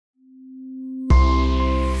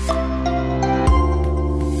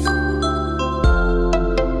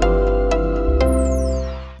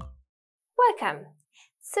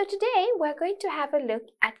So today we're going to have a look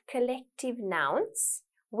at collective nouns,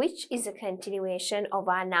 which is a continuation of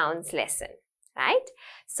our nouns lesson, right?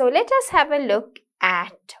 So let us have a look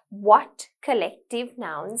at what collective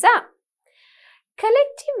nouns are.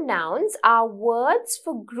 Collective nouns are words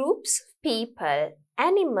for groups of people,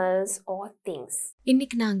 animals or things.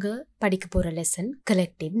 இன்னைக்கு நாங்க படிக்க போற lesson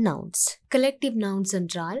collective nouns. Collective nouns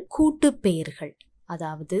என்றால் கூட்டு பெயர்கள்,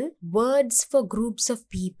 அதாவது words for groups of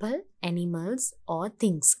people, animals or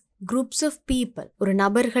things. Groups of people ஒரு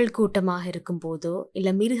நபர்கள் கூட்டமாக இருக்கும் போதோ இல்ல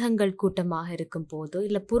மிருகங்கள் கூட்டமாக இருக்கும் போதோ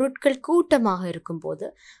இல்ல பொருட்கள் கூட்டமாக இருக்கும் போது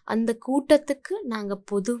அந்த கூட்டத்துக்கு நாங்க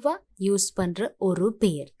பொதுவா யூஸ் பண்ற ஒரு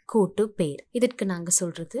பெயர் கூட்டு பெயர். இதற்கு நாங்க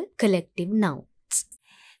சொல்றது collective nouns.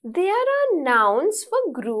 There are nouns for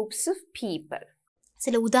groups of people.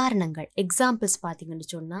 சில உதாரணங்கள் எக்ஸாம்பிள்ஸ் பாத்தீங்கன்னு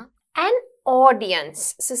சொன்னா An audience.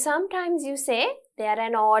 So sometimes you say they are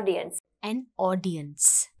an audience. An audience.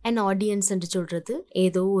 An audience என்று சொல்றது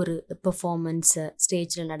ஏதோ ஒரு பெர்ஃபார்மன்ஸ்,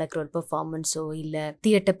 ஸ்டேஜ்ல நடக்கிற ஒரு பெர்ஃபார்மன்ஸோ இல்ல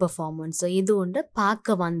தியேட்டர் பெர்ஃபார்மன்ஸோ ஏதோ ஒன்று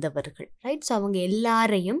பார்க்க வந்தவர்கள், ரைட்? ஸோ அவங்க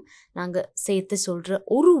எல்லாரையும் நாங்க சேர்த்து சொல்ற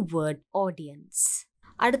ஒரு வேர்ட் ஆடியன்ஸ்.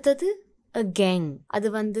 அடுத்தது a gang.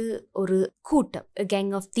 அது ஒரு கூட்டம். a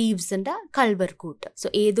gang of thieves என்றா கள்வர் கூட்டம். ஸோ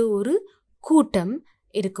ஏதோ ஒரு கூட்டம்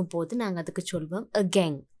இருக்கும் போது நாங்க அதுக்கு சொல்வோம் a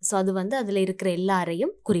gang. ஸோ அது அதுல இருக்கிற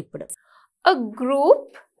எல்லாரையும் குறிப்பிடும். A group,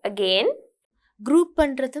 again. குரூப்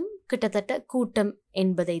பண்றதும் கிட்டத்தட்ட கூட்டம்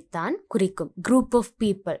என்பதைத்தான் குறிக்கும். group of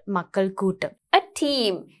people, மக்கள் கூட்டம். A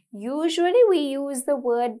team. Usually we use the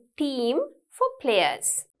word team for players.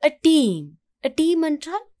 a team. a team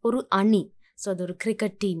என்றால் ஒரு அணி. ஸோ அது ஒரு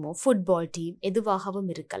கிரிக்கெட் டீமோ ஃபுட்பால் டீம் எதுவாகவும்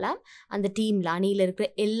இருக்கலாம். அந்த டீம்ல அணியில் இருக்கிற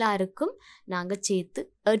எல்லாருக்கும் நாங்க சேர்த்து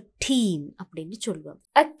a team அப்படின்னு சொல்லுவோம்.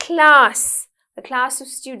 A class. A class of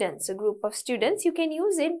students, a group of students. You can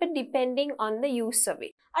use it, but depending on the use of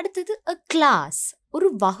it. அடுத்தது a class, ஒரு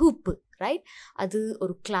வகுப்பு, ரைட்? அது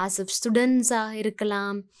ஒரு கிளாஸ் ஆஃப் ஸ்டூடெண்ட்ஸாக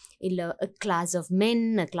இருக்கலாம், இல்லை a class of men,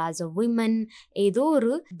 a class of women, ஏதோ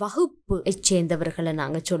ஒரு வகுப்பு சேர்ந்தவர்களை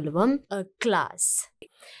நாங்கள் சொல்லுவோம் a class.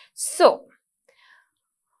 So,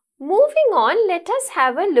 moving on, let us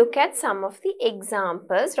have a look at some of the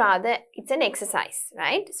examples. Rather, it's an exercise,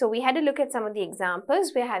 right? So, we had a look at some of the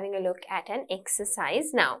examples. We're having a look at an exercise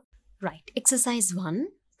now. Right. Exercise 1.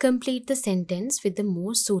 Complete the sentence with the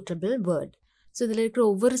most suitable word. So, இதில் இருக்கிற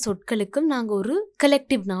ஒவ்வொரு சொற்களுக்கும் நாங்கள் ஒரு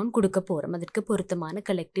collective noun கொடுக்க போகிறோம். அதற்கு பொருத்தமான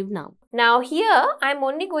collective noun. Now, here, I'm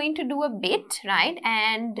only going to do a bit, right?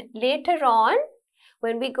 And later on,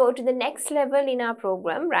 when we go to the next level in our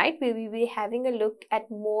program, right, we will be having a look at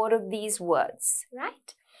more of these words, right?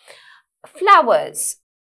 Flowers.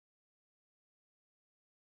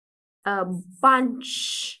 A bunch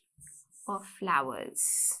of flowers.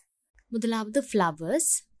 முதலாவது flowers,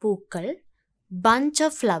 பூக்கள். bunch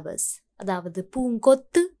of flowers, அதாவது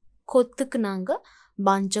பூங்கொத்து. கொத்துக்கு நாங்க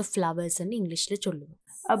bunch of flowers ன்னு இங்கிலீஷ்ல சொல்லுவோம்.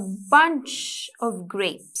 A bunch of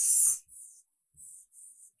grapes.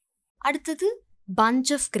 அடுத்தது bunch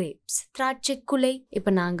of grapes, திராட்சைக்குலை.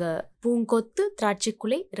 இப்போ நாங்க பூங்கொத்து,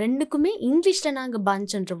 திராட்சைக்குலை ரெண்டுக்குமே இங்கிலீஷ்ல நாங்க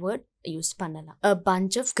bunchன்ற வேர்ட் யூஸ் பண்ணலாம். a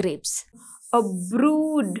bunch of grapes. A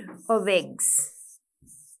brood of eggs.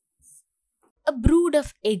 a brood of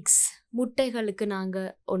eggs, முட்டைகளுக்கு நாங்க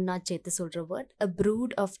ஒண்ணா சேர்த்து சொல்ற word a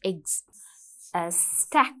brood of eggs. A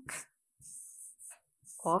stack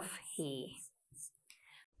of hay.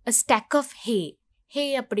 a stack of hay. hay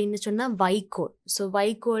அப்படின்னு சொன்னா வைக்கோல். ஸோ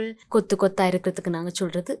வைக்கோல் கொத்து கொத்தா இருக்கிறதுக்கு நாங்க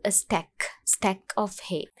சொல்றது a stack of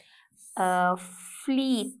hay. A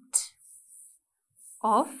fleet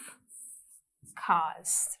of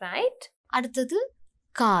cars, right? அடுத்தது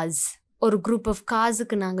cars. ஒரு group of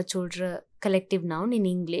carsக்கு நாங்க சொல்ற collective noun in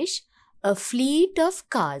English a fleet of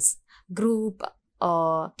cars. group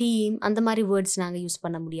team அந்த மாதிரி வேர்ட்ஸ் நாங்க யூஸ்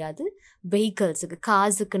பண்ண முடியாது. vehiclesக்கு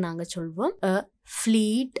carsக்கு நாங்க சொல்வோம் a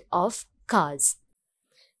fleet of cars.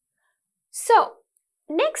 So,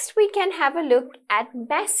 next we can have a look at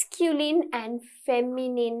masculine and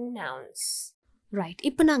feminine nouns. Right.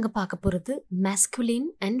 இப்போ நாங்க பார்க்க போறது masculine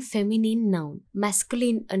and feminine noun.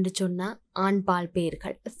 masculine என்று சொன்னா ஆண்பால்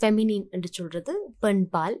பெயர்கள், feminine என்று சொல்றது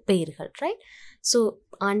பெண்பால் பெயர்கள், ரைட்? ஸோ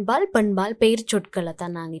ஆண்பால் பெண்பால் பெயர் சொற்களை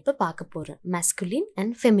தான் நாங்க இப்போ பார்க்க போறோம். masculine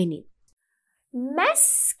and feminine.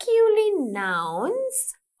 Masculine nouns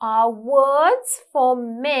are words for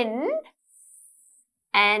men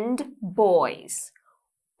and boys,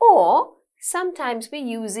 or sometimes we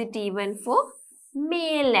use it even for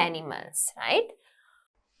male animals, right?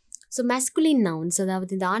 So masculine nouns,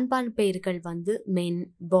 அதாவது இந்த ஆண்பால் பெயர்கள் men,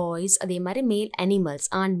 boys, அதே மாதிரி மேல் அனிமல்ஸ்,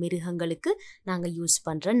 ஆண் மிருகங்களுக்கு நாங்க யூஸ்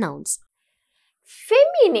பண்ற nouns.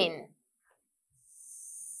 Feminine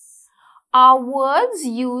are words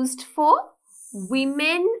used for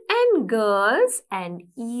women and girls and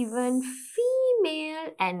even female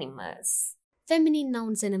animals. Feminine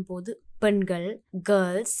nouns எனும்போது பெண்கள்,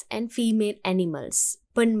 girls and female animals.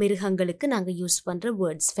 பெண் மிருகங்களுக்கு நாங்க யூஸ் பண்ற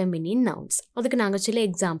words feminine nouns. அதுக்கு நாங்க சில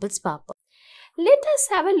examples பார்ப்போம். Let us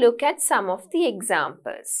have a look at some of the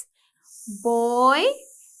examples. Boy,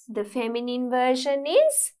 the feminine version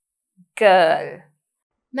is girl.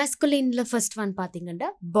 Masculineல first one பாத்தீங்கன்னா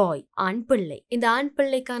boy, ஆண் பிள்ளை. இந்த ஆண்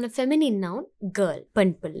பிள்ளைக்கான feminine noun girl,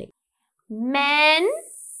 பெண் பிள்ளை. Man,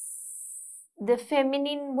 the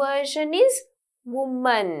feminine version is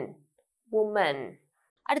woman. Woman.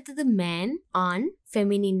 அடுத்தது man, ஆண்,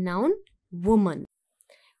 feminine noun woman.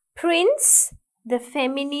 Prince, the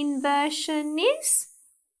feminine version is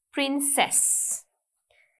princess.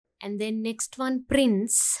 And then next one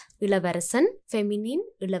prince, இளவரசன், feminine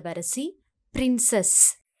இளவரசி, princess.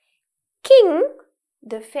 King,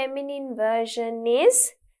 the feminine version is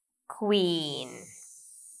queen.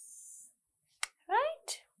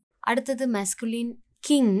 Right? அடுத்தது masculine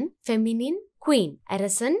king, feminine queen,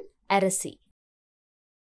 அரசன், அரசி.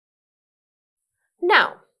 Now,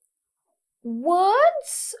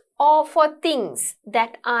 words or for things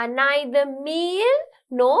that are neither male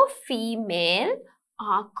nor female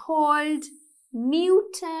are called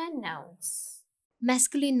neuter nouns.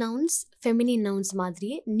 Masculine nouns, feminine nouns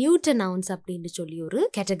மாதிரியே neuter nouns அப்படின்னு சொல்லி ஒரு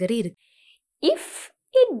category இருக்கு. If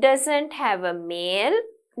it doesn't have a male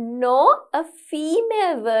nor a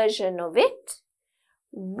female version of it,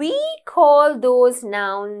 we call those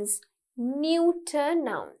nouns neuter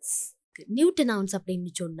nouns. நியூட்டர் nouns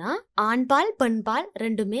அப்படின்னு சொன்னா ஆண்பால் பெண்பால்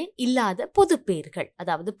ரெண்டுமே இல்லாத பொது பெயர்கள்,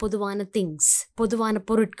 அதாவது பொதுவான திங்ஸ், பொதுவான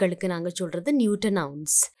பொருட்களுக்கு நாங்க சொல்றது நியூட்டர்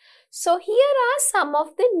nouns. So here are some of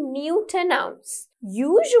the neuter nouns.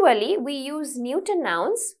 Usually we use neuter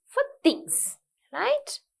nouns for things,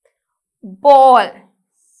 right? Ball.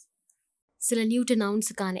 சில நியூட்டர்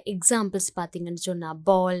நவுன்ஸுக்கான எக்ஸாம்பிள்ஸ் பார்த்தீங்கன்னு சொன்னா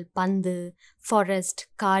பால், பந்து, ஃபாரஸ்ட்,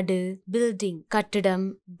 காடு, பில்டிங், கட்டிடம்,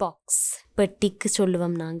 பாக்ஸ், பெட்டிக்கு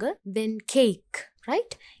சொல்லுவோம் நாங்க. தென் கேக்,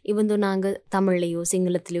 ரைட்? இவந்தோ நாங்க தமிழ்லையோ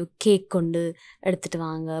சிங்களத்திலையோ கேக் கொண்டு எடுத்துட்டு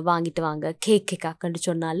வாங்க, வாங்கிட்டு வாங்க, கேக்காக்கன்னு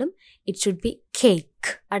சொன்னாலும் இட் ஷுட் பி கேக்.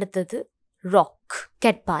 அடுத்தது rock,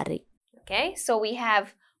 கெட்பாறை. Okay, so we have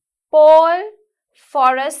ball,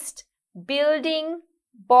 forest, building,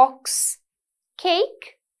 box, cake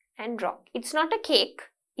and rock. It's not a cake,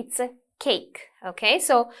 it's a cake. Okay,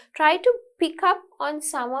 so try to pick up on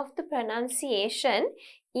some of the pronunciation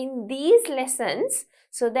in these lessons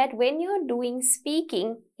so that when you're doing speaking,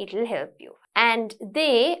 it will help you. And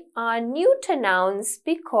they are neuter nouns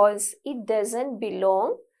because it doesn't belong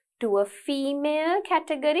to a female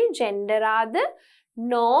category, gender rather,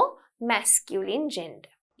 nor masculine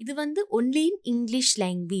gender. இது வந்து only in English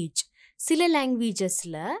language. சில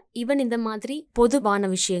லாங்குவேஜஸ்ல even இந்த மாதிரி பொதுவான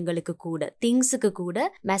விஷயங்களுக்கு கூட, திங்ஸுக்கு கூட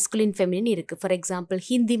masculine feminine இருக்கு. ஃபார் எக்ஸாம்பிள்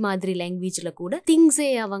ஹிந்தி மாதிரி லாங்குவேஜ்ல கூட திங்ஸே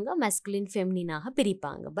அவங்க மேஸ்குலின் ஃபெமினினாக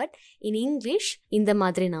பிரிப்பாங்க. பட் இன் இங்கிலீஷ் இந்த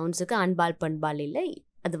மாதிரி நவுன்ஸுக்கு ஆண்பால் பெண்பால் இல்லை,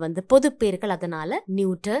 அது வந்து பொது பேர்கள், அதனால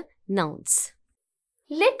நியூட்டர் nouns.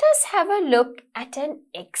 Let us have a look at an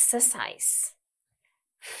exercise.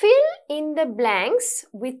 Fill in the blanks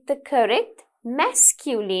with the correct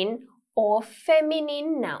masculine or feminine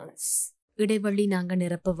nouns. இடைவெளி நாங்க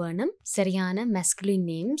நிரப்ப வேணும் சரியான masculine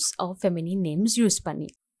names or feminine names use பண்ணி.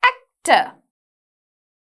 Actor,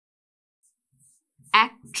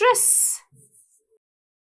 actress,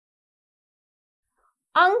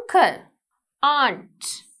 uncle, aunt.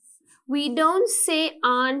 We don't say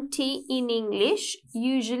auntie in English,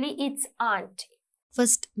 usually it's auntie.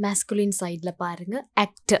 First masculine சைடில் பாருங்க,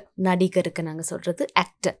 actor, நடிகருக்கு நாங்கள் சொல்றது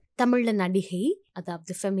ஆக்டர். தமிழில் நடிகை,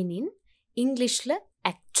 அதாவது ஃபெமினின். இங்கிலீஷில்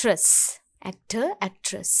ஆக்ட்ரஸ், ஆக்டர்,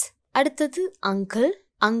 ஆக்ட்ரஸ். அடுத்தது அங்கிள்,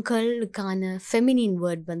 அங்கிளுக்கான ஃபெமினின்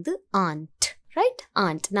வேர்ட் வந்து ஆண்ட், ரைட்?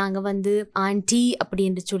 ஆண்ட். நாங்கள் வந்து ஆண்டி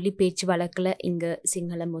அப்படின்னு சொல்லி பேச்சு வழக்கில் இங்கே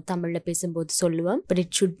சிங்களமோ தமிழில் பேசும்போது சொல்லுவோம். But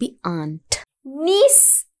it should be and. Niece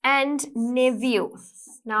and nephew.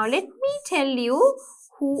 Now let me tell you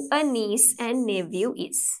who a niece and nephew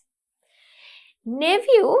is.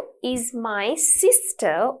 Nephew is my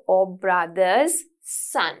sister or brother's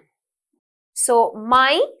son. So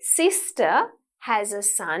my sister has a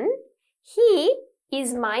son. He is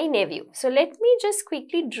my nephew. So let me just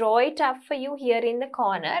quickly draw it up for you here in the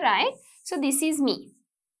corner, right? So this is me,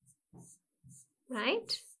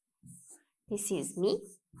 right? This is me,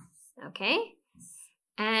 okay?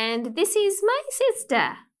 And this is my sister.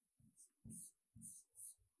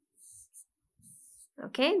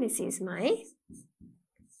 Okay, this is my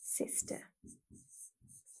sister.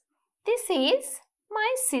 This is my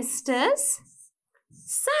sister's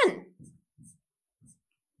son.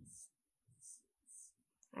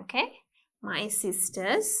 Okay, my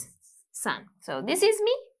sister's son. So this is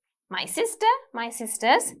me, my sister, my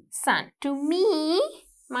sister's son. To me,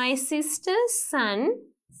 my sister's son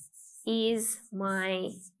is my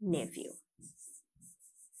nephew.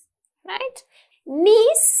 Right?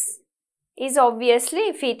 Niece is obviously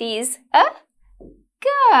if it is a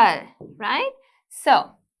girl, right? So,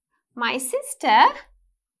 my sister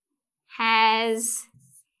has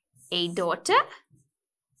a daughter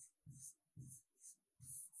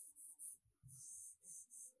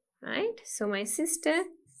right? So my sister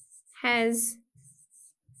has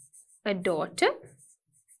a daughter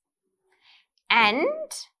and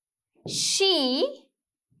she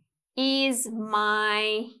is my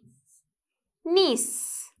niece,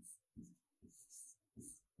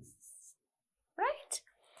 right?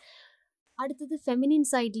 அடுத்தது feminine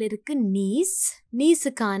சைடில் இருக்கு knees.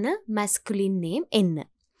 நீஸுக்கான masculine name என்ன?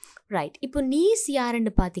 Right, இப்போ knees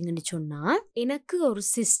யாருன்னு பார்த்தீங்கன்னு சொன்னால், எனக்கு ஒரு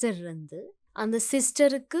சிஸ்டர் இருந்து அந்த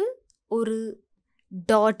சிஸ்டருக்கு ஒரு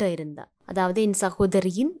டாட்டர் இருந்தா, அதாவது என்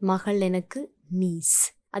சகோதரியின் மகள் எனக்கு நீஸ்.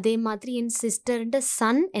 அதே மாதிரி என் சிஸ்டர்ன்ற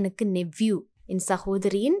சன் எனக்கு நெவ்யூ, என்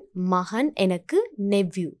சகோதரியின் மகன் எனக்கு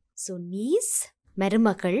நெவ்யூ. ஸோ நீஸ்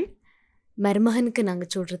மருமகள், மருமகனுக்கு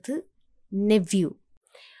நாங்கள் சொல்கிறது nephew.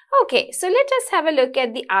 Okay, so let us have a look at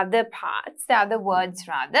the other parts, the other words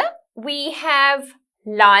rather. We have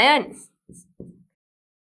lion,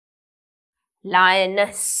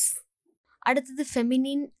 lioness. அடுத்தது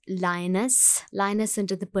ஃபெமினின் லயனஸ்.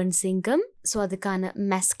 லயனஸ்ன்றது பெண் சிங்கம். ஸோ அதுக்கான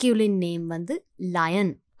மேஸ்கியூலின் நேம் வந்து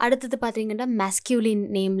லயன். அடுத்தது பார்த்தீங்கன்னா மேஸ்கியூலின்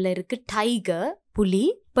நேமில் இருக்கு டைகர், புலி.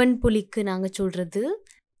 பெண் புலிக்கு நாங்கள் சொல்கிறது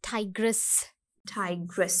டைக்ரஸ்.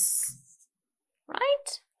 Tigress, right?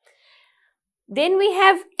 Then we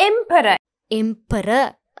have emperor.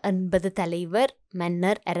 Emperor என்பது தலைவர்,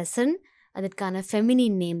 மன்னர், அரசன். அதற்கான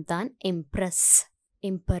ஃபெமினின் நேம் தான் embrace.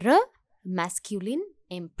 Emperor மேஸ்கியூலின்,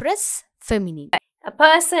 embrace feminine. A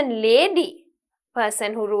person, lady, person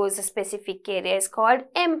who rules a specific area is called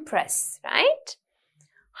empress, right?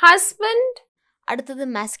 Husband. அடுத்தது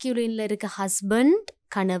மேஸ்கியூலின்ல இருக்க ஹஸ்பண்ட்,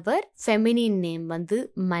 கணவர். ஃபெமினின் நேம் வந்து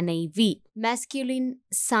மனைவி. மேஸ்கியூலின்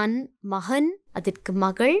சன், மகன். அதற்கு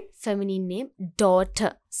மகள். Feminine name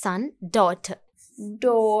daughter. Sun, daughter.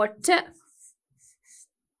 Daughter.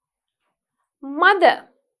 Mother,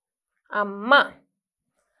 amma.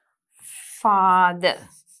 Father.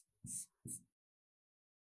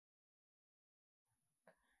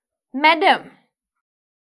 Madam,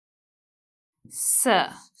 sir.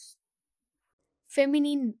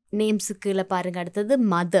 Feminine நேம்ஸுக்குள்ள பாருங்க. அடுத்தது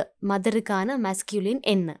மதர். மதருக்கான மேஸ்கியூலின்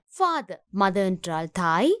என்ன? ஃபாதர். மதர் என்றால்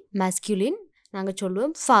தாய், மேஸ்கியூலின் நாங்கள்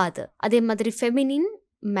சொல்லுவோம் ஃபாதர். அதே மாதிரி ஃபெமினின்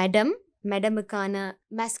மேடம், மேடமுக்கான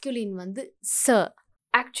மேஸ்கியூலின் வந்து sir.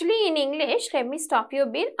 Actually, in English, let me stop you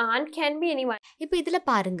a bit. Aunt can be anyone. இப்போ இதில்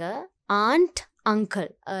பாருங்க, ஆண்ட், அங்கிள்.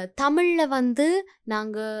 தமிழில் வந்து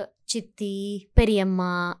நாங்கள் சித்தி,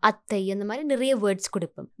 பெரியம்மா, அத்தை அந்த மாதிரி நிறைய வேர்ட்ஸ்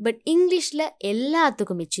கொடுப்போம். பட் இங்கிலீஷில்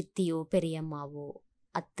எல்லாத்துக்குமே சித்தியோ பெரியம்மாவோ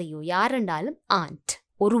அத்தையோ யாருண்டாலும் ஆண்ட்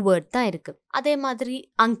ஒரு வேர்ட் தான் இருக்கு. அதே மாதிரி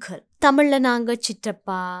அங்கிள். தமிழில் நாங்கள்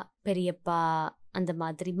சிற்றப்பா, பெரியப்பா, அந்த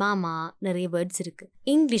மாதிரி மாமா நிறைய வேர்ட்ஸ் இருக்கு.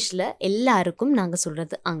 இங்கிலீஷில் எல்லாருக்கும் நாங்கள்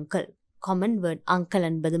சொல்றது அங்கிள். காமன் வேர்ட் அங்கிள்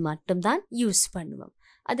என்பது மட்டும்தான் யூஸ் பண்ணுவோம்.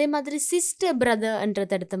 அதே மாதிரி சிஸ்டர், பிரதர்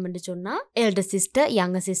என்றது எடுத்தோம்னு சொன்னா எல்டர் சிஸ்டர்,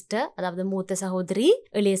 யங்கர் சிஸ்டர், அதாவது மூத்த சகோதரி,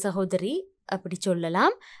 இளைய சகோதரி அப்படி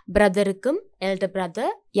சொல்லலாம். பிரதருக்கும் எல்டர்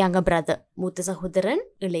பிரதர், யங்கர் பிரதர், மூத்த சகோதரன்,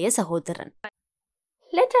 இளைய சகோதரன்.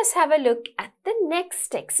 Let us have a look at the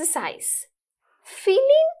next exercise. Fill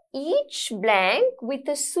in each blank with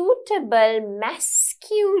a suitable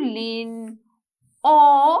masculine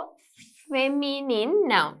or feminine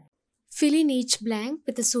noun. Fill in each blank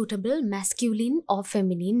with a suitable masculine or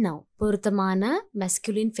feminine noun. பொருத்தமான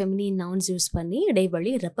masculine, feminine nouns use பண்ணி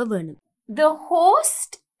இடைவெளி நிரப்ப வேணும். The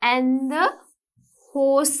host and the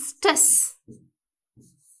hostess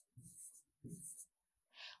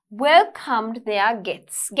welcomed their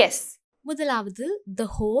guests. முதலாவது the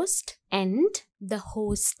host and the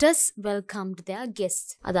hostess welcomed their guests.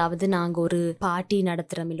 அதாவது நாங்க ஒரு party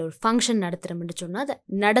நடத்துறோம் இல்ல ஒரு ஃபங்க்ஷன் நடத்துறோம்னு சொன்னா அதை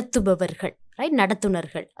நடத்துபவர்கள், ரைட்,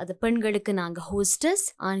 நடத்துனர்கள். அது பெண்களுக்கு நாங்க ஹோஸ்டஸ்,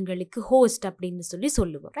 ஆண்களுக்கு ஹோஸ்ட் அப்படின்னு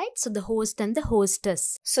சொல்லுவோம், right? So the host and the hostess.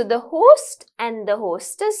 So the host and the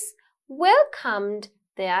hostess welcomed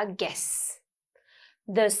their guests.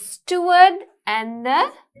 The steward and the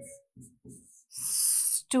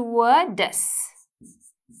stewardess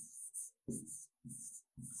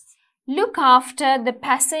look after the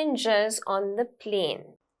passengers on the plane.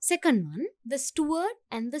 Second one, the steward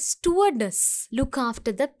and the stewardess look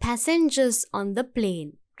after the passengers on the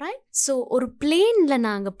plane. Right? So ஒரு பிளேன்ல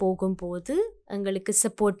நாங்க போகும்போது எங்களுக்கு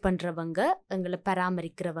support பண்றவங்க, எங்களை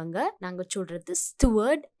பராமரிக்கிறவங்க, நாங்க சொல்றது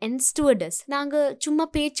Stuart and ஸ்டூவர்டஸ். நாங்க சும்மா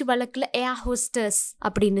பேச்சு வழக்குல ஏர் ஹோஸ்டர்ஸ்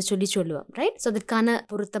அப்படின்னு சொல்லுவோம், ரைட்? ஸோ அதற்கான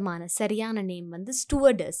பொருத்தமான சரியான நேம் வந்து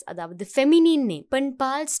ஸ்டூவர்டஸ், அதாவது ஃபெமினின் நேம். பெண்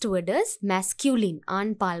பால் ஸ்டூவர்டஸ், மேஸ்குலின்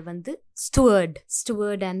ஆண் பால் வந்து Stuart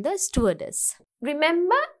and the stewardess.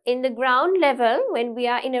 Remember, in the ground level, when we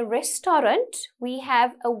are in a restaurant, we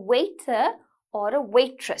have a waiter or a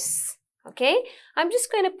waitress. Okay, I'm just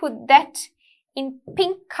going to put that in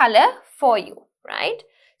pink color for you, right?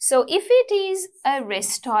 So if it is a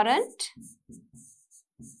restaurant,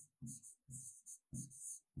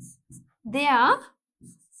 there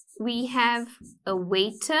we have a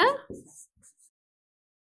waiter,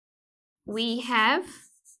 we have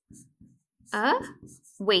a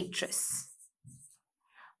waitress.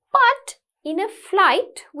 But in a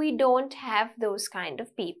flight, we don't have those kind of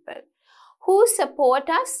people who support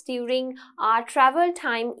us during our travel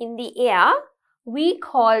time in the air. We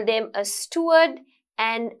call them a steward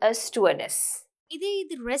and a stewardess.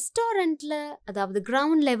 இது ரெஸ்டாரண்ட்ல, அதாவது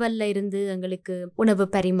ground லெவல்ல இருந்து எங்களுக்கு உணவு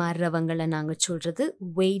பரிமாறுறவங்களை நாங்க சொல்றது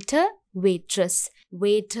waiter, waitress.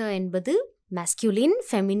 Waiter என்பது masculine,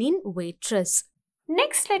 feminine, waitress.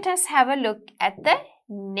 Next, let us have a look at the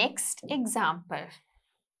next example.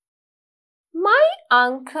 My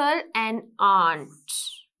uncle and aunt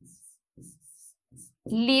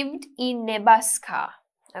lived in Nebraska.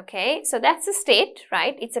 Okay, so that's a state,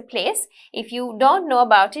 right? It's a place. If you don't know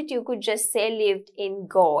about it, you could just say lived in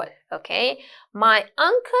Gaul. Okay, my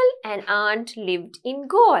uncle and aunt lived in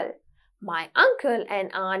Gaul. My uncle and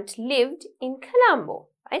aunt lived in Colombo.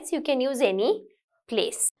 Right, so you can use any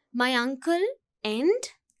place. My uncle and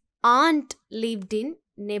aunt lived in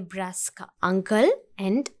Nebraska. Uncle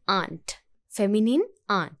and aunt. Feminine,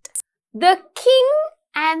 aunt. The king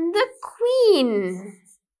and the queen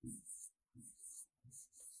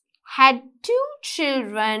had 2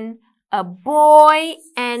 children, a boy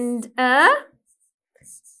and a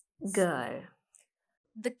girl.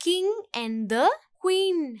 The king and the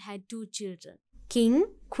queen had 2 children. King,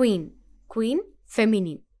 queen. Queen,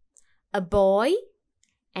 feminine. A boy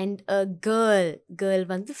and a girl. Girl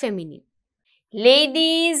வந்து feminine.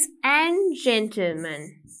 Ladies and gentlemen,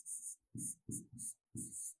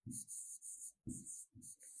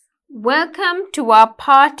 welcome to our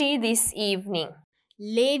party this evening.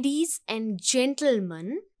 Ladies and gentlemen,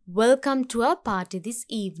 welcome to our party this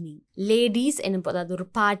evening. Ladies என்னும் அதாவது ஒரு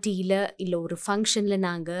பார்ட்டியில இல்ல ஒரு ஃபங்க்ஷன்ல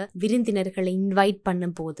நாங்க விருந்தினர்களை invite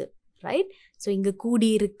பண்ணும் போது, ரைட்? ஸோ இங்க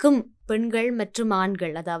கூடியிருக்கும் பெண்கள் மற்றும்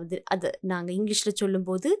ஆண்கள், அதாவது அது நாங்க இங்கிலீஷ்ல சொல்லும்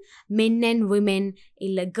போது மென் அண்ட் விமென்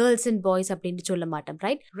இல்ல கேர்ள்ஸ் அண்ட் பாய்ஸ் அப்படின்னு சொல்ல மாட்டோம்,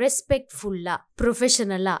 ரைட்? ரெஸ்பெக்ட்ஃபுல்லா,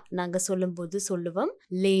 ப்ரொஃபஷனலா நாங்க சொல்லும் போது சொல்லுவோம்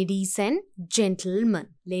ladies and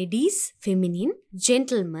gentleman. Ladies feminine,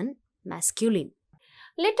 gentleman masculine.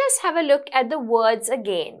 Let us have a look at the words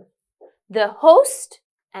again. The host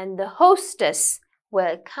and the hostess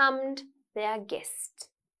welcomed their guest.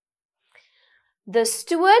 The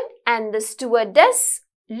steward and the stewardess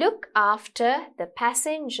look after the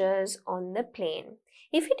passengers on the plane.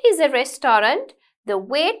 If it is a restaurant, the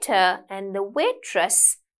waiter and the waitress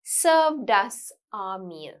served us our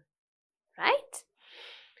meal, right?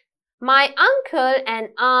 My uncle and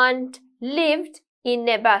aunt lived in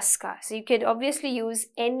Nebraska. So you could obviously use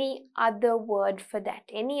any other word for that,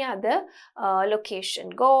 any other location.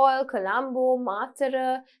 Gaul, Colombo, Matara,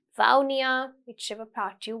 Vaunia, whichever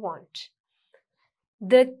part you want.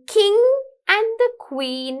 The king and the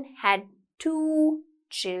queen had 2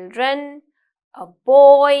 children, a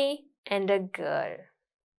boy and a girl.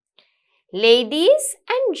 Ladies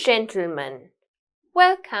and gentlemen,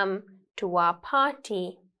 welcome to our party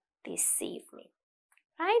this evening.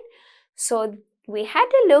 Right? So we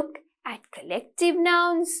had a look at collective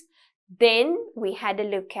nouns, then we had a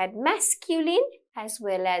look at masculine as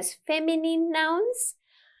well as feminine nouns,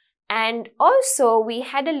 and also we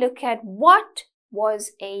had a look at what was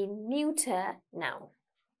a neuter noun.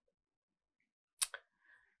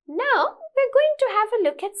 Now we're going to have a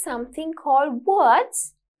look at something called words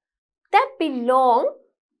that belong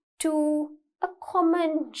to a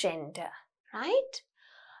common gender, right?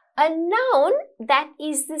 A noun that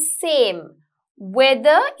is the same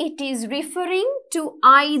whether it is referring to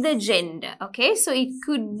either gender. Okay, so it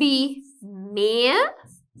could be male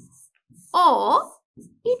or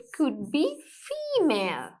it could be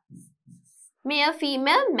female. Male,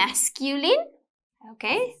 female, masculine.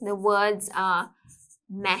 Okay, the words are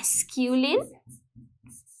masculine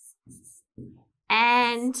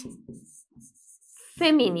and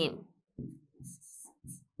feminine.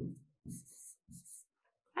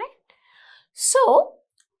 Right? So,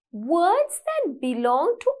 words that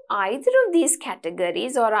belong to either of these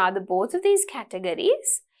categories or rather both of these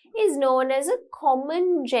categories is known as a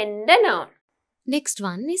common gender noun. Next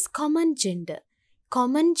one is common gender.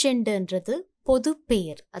 Common gender என்றது பொது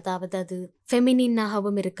பெயர், அதாவது அது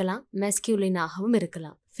ஃபெமினினாகவும் இருக்கலாம், மெஸ்குலினாகவும்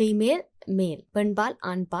இருக்கலாம். Female, மேல், பெண்பால்,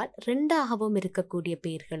 ஆண்பால் ரெண்டாகவும் இருக்கக்கூடிய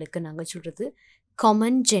பெயர்களுக்கு நாங்கள் சொல்றது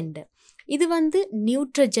காமன் ஜெண்டர். இது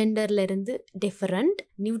நியூட்ரல் ஜெண்டர்ல இருந்து டிஃபரண்ட்.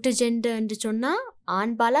 நியூட்ரல் ஜெண்டர் என்று சொன்னா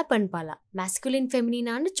ஆண்பாலா பெண்பாலா, மேஸ்குலின்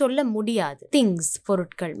ஃபெமினினான்னு சொல்ல முடியாது. திங்ஸ்,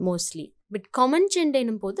 பொருட்கள் மோஸ்ட்லி. பட் காமன் ஜெண்டர்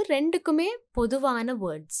எனும் போது ரெண்டுக்குமே பொதுவான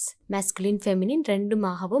வேர்ட்ஸ், மேஸ்குலின் ஃபெமினின்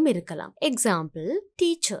ரெண்டுமாகவும் இருக்கலாம். Example,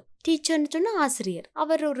 teacher. டீச்சர்னு சொன்னா ஆசிரியர்.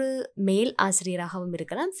 அவர் ஒரு மேல் ஆசிரியராகவும்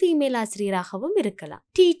இருக்கலாம், ஃபீமேல் ஆசிரியராகவும் இருக்கலாம்.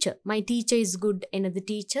 Teacher, my teacher is good, எனது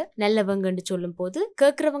டீச்சர் நல்லவங்கன்னு சொல்லும் போது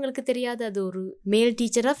கேட்கிறவங்களுக்கு தெரியாது அது ஒரு மேல்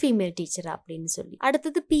டீச்சரா ஃபீமேல் டீச்சரா அப்படின்னு சொல்லி.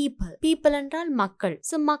 அடுத்தது பீப்பிள். பீப்பிள் என்றால் மக்கள்.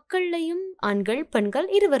 ஸோ மக்கள்லையும் ஆண்கள் பெண்கள்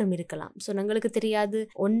இருவரும் இருக்கலாம். ஸோ எங்களுக்கு தெரியாது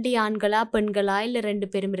ஒண்டி ஆண்களா பெண்களா இல்ல ரெண்டு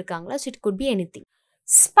பேரும் இருக்காங்களா. So it could be anything.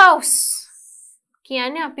 Spouse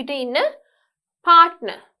කියන්නේ අපිට ඉන්න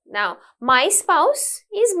partner. Now, my spouse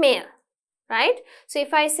is male, right? So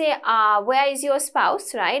if I say, where is your spouse,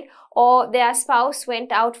 right? Or their spouse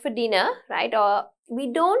went out for dinner, right? Or we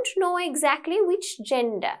don't know exactly which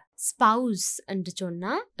gender. Spouse என்று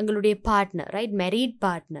சொன்னா எங்களுடைய partner, right? Married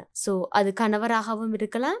partner. So அது கணவராகவும்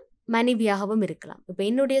இருக்கலாம், மனைவியாகவும் இருக்கலாம். இப்போ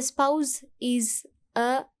என்னுடைய spouse is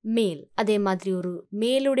a மேல். அதே மாதிரி ஒரு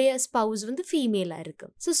மேலுடைய ஸ்பவுஸ் ஃபீமேலா இருக்கு.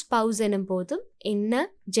 ஸோ ஸ்பவுஸ் எனும் போதும் என்ன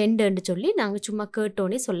ஜெண்டர்னு சொல்லி நாங்க சும்மா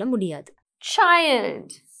கேட்டோன்னே சொல்ல முடியாது. Child,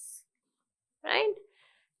 right?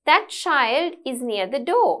 That child is near the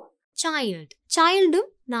door. Child. சைல்டும்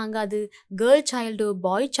நாங்க அது கேர்ள் சைல்டோ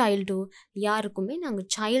பாய் சைல்டோ யாருக்குமே நாங்க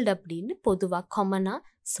சைல்டு அப்படின்னு பொதுவா காமனா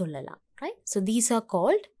சொல்லலாம், right? So these are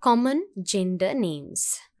called common gender names.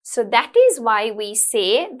 So that is why we say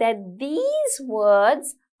that these words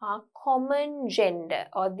are common gender,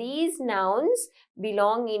 or these nouns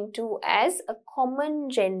belong into as a common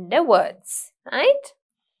gender words, right?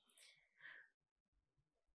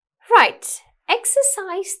 Right.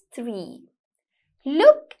 Exercise 3.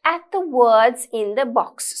 Look at the words in the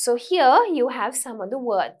box. So here you have some of the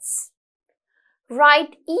words.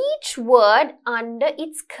 Write each word under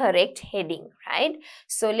its correct heading, right?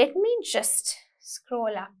 So let me just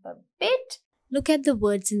scroll up a bit. Look at the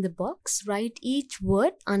words in the box. Write each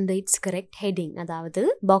word under its correct heading. அதாவது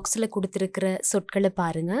பாக்ஸ்ல கொடுத்திருக்கிற சொற்களை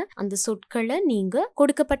பாருங்க. அந்த சொற்களை நீங்க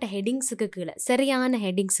கொடுக்கப்பட்ட ஹெட்டிங்ஸுக்கு கீழே, சரியான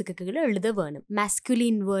ஹெட்டிங்ஸுக்கு கீழே எழுத வேணும்.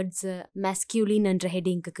 மேஸ்குலின் வேர்ட்ஸ் மேஸ்குலின் என்ற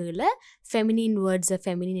ஹெட்டிங்க்கு கீழே, ஃபெமினின் வேர்ட்ஸ்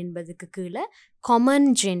ஃபெமினின் என்பதுக்கு கீழே, காமன்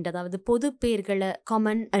ஜெண்டர் அதாவது பொது பெயர்களை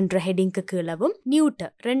காமன் என்ற ஹெட்டிங்க்கு கீழவும்,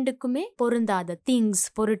 நியூட்டர் ரெண்டுக்குமே பொருந்தாத திங்ஸ்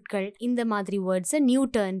பொருட்கள் இந்த மாதிரி வேர்ட்ஸ்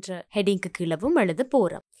நியூட்டர் என்ற ஹெட்டிங்க்கு கீழவும் எழுத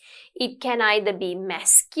போறோம். It can either be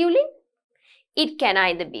masculine, it can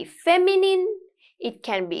either be feminine, it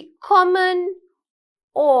can be common,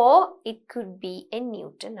 or it could be a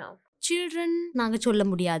neuter noun. Children நாங்க சொல்ல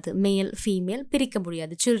முடியாது, மேல் ஃபீமேல் பிரிக்க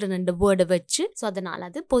முடியாது சில்ட்ரன் என்ற வேர்டை வச்சு. ஸோ அதனால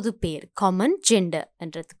அது பொது பெயர் காமன் ஜெண்டர்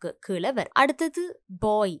என்றதுக்கு கீழே வரும். அடுத்தது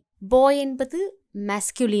பாய். பாய் என்பது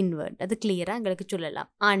மேஸ்குலின் வேர்ட், அது கிளியரா எங்களுக்கு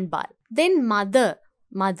சொல்லலாம், ஆண்பால். தென் மதர்.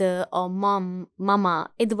 மதர் மாம் மமா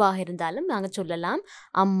எதுவாக இருந்தாலும் நாங்கள் சொல்லலாம்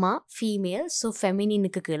அம்மா ஃபீமேல். ஸோ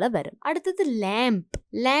ஃபெமினினுக்கு கீழே வரும். அடுத்தது லேம்ப்.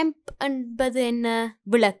 லேம்ப் என்பது என்ன?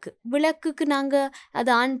 விளக்கு. விளக்குக்கு நாங்கள்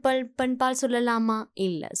அது ஆண்பால் பெண்பால் சொல்லலாமா?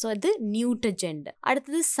 இல்லை. ஸோ அது நியூட்டர் ஜெண்டர்.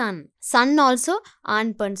 அடுத்தது சன். சன் ஆல்சோ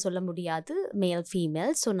ஆண் பெண் சொல்ல முடியாது, மேல்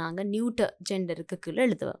ஃபீமேல். ஸோ நாங்கள் நியூட்டர் ஜெண்டருக்கு கீழே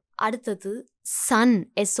எழுதுவோம். அடுத்தது சன்,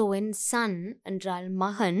 SON, சன் என்றால்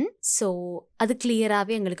மகன். ஸோ அது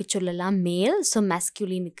கிளியராகவே எங்களுக்கு சொல்லலாம் மேல். ஸோ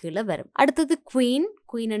மேஸ்குலினுக்கு கீழே வரும். அடுத்தது குவீன்.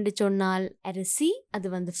 குவீன் என்று சொன்னால் அரசி, அது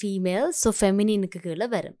ஃபீமேல். ஸோ ஃபெமினினுக்கு கீழே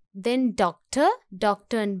வரும். தென் டாக்டர்.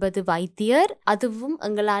 டாக்டர் என்பது வைத்தியர், அதுவும்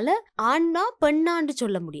எங்களால் ஆண்ணா பெண்ணான்னு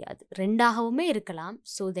சொல்ல முடியாது, ரெண்டாகவுமே இருக்கலாம்.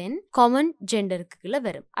 ஸோ தென் காமன் ஜெண்டருக்கு கீழே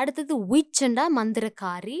வரும். அடுத்தது விச் என்றா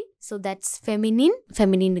மந்திரக்காரி. So that's feminine.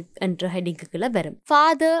 ஃபெமினின் என்ற ஹெட்டிங்க்கு கீழே வரும்.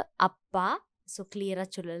 ஃபாதர் அப்பா. ஸோ கிளியரா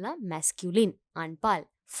சொல்லலாம் மேஸ்குலின் ஆண்பால்.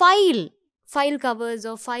 ஃபைல். ஃபைல்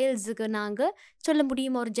கவர்ஸோ ஃபைல்ஸுக்கு நாங்கள் சொல்ல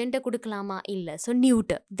முடியுமா, ஒரு ஜெண்டர் கொடுக்கலாமா? இல்லை. ஸோ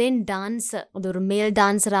நியூட்டர். தென் டான்ஸர். அது ஒரு மேல்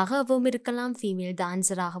டான்ஸராகவும் இருக்கலாம், ஃபீமேல்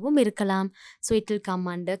டான்ஸராகவும் இருக்கலாம். So it will come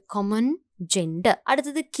under common gender.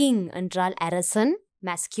 அடுத்தது கிங் என்றால் அரசன்,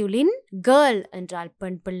 மேஸ்குலின். கேர்ள் என்றால்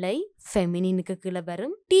பெண் பிள்ளை, ஃபெமினினுக்கு கீழே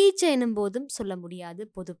வரும். டீச்சர் எனும் போதும் சொல்ல முடியாது,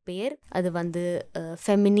 பொது பெயர். அது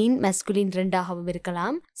ஃபெமினின் மேஸ்குலின் ரெண்டாகவும்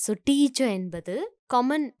இருக்கலாம். ஸோ டீச்சர் என்பது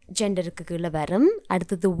காமன் ஜெண்டருக்கு கீழே வரும்.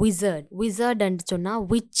 அடுத்தது விசர்ட். விசர்ட் என்று சொன்னா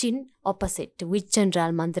விச்சின் ஆப்போசிட். விச்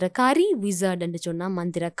என்றால் மந்திரக்காரி, விசர்ட் என்று சொன்னா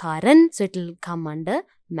மந்திரக்காரன். So it will come under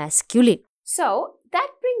masculine. So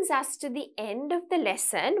that brings brings us to the end of the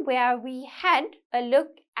lesson where we had a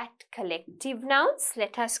look at collective nouns.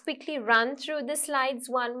 Let us quickly run through the slides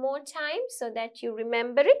one more time so that you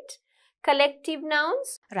remember it. Collective nouns.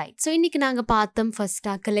 Right so இன்னைக்கு நாங்கள் பார்த்தோம்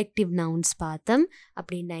ஃபர்ஸ்டா collective nouns பார்த்தோம்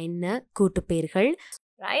அப்படின்னா என்ன கூட்டு பேர்கள்.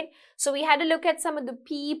 Right, so we had a look at some of the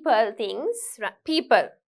people things, people,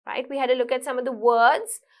 right? We had a look at some of the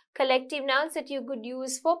words, collective nouns that you could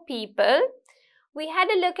use for people. We had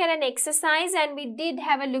a look at an exercise and we did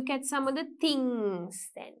have a look at some of the things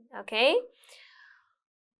then, okay?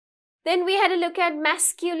 Then we had a look at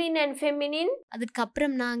masculine and feminine.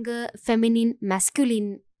 அதுக்கப்புறம் நாங்கள் feminine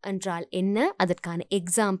masculine என்றால் என்ன அதற்கான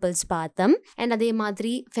examples பார்த்தோம். And அதே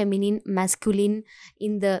மாதிரி feminine masculine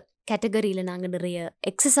இந்த கேட்டகரியில் நாங்கள் நிறைய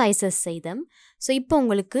எக்ஸசைசஸ் செய்தோம். ஸோ இப்போ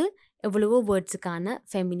உங்களுக்கு எவ்வளவோ வேர்ட்ஸுக்கான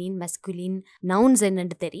ஃபெமினின் மஸ்குலின் நவுன்ஸ்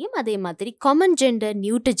என்னன்னு தெரியும். அதே மாதிரி காமன் ஜெண்டர்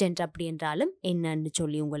நியூட்டர் ஜெண்டர் அப்படி என்றாலும் என்னன்னு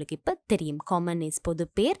சொல்லி உங்களுக்கு இப்போ தெரியும். காமன் இஸ் பொது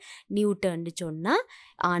பேர், நியூட்டர்ன்னு சொன்னால்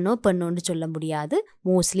ஆணோ பெண்ணோன்னு சொல்ல முடியாது.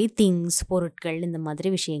 மோஸ்ட்லி திங்ஸ் பொருட்கள் இந்த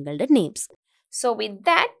மாதிரி விஷயங்களோட names. So with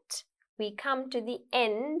that we come to the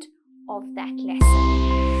end of that lesson.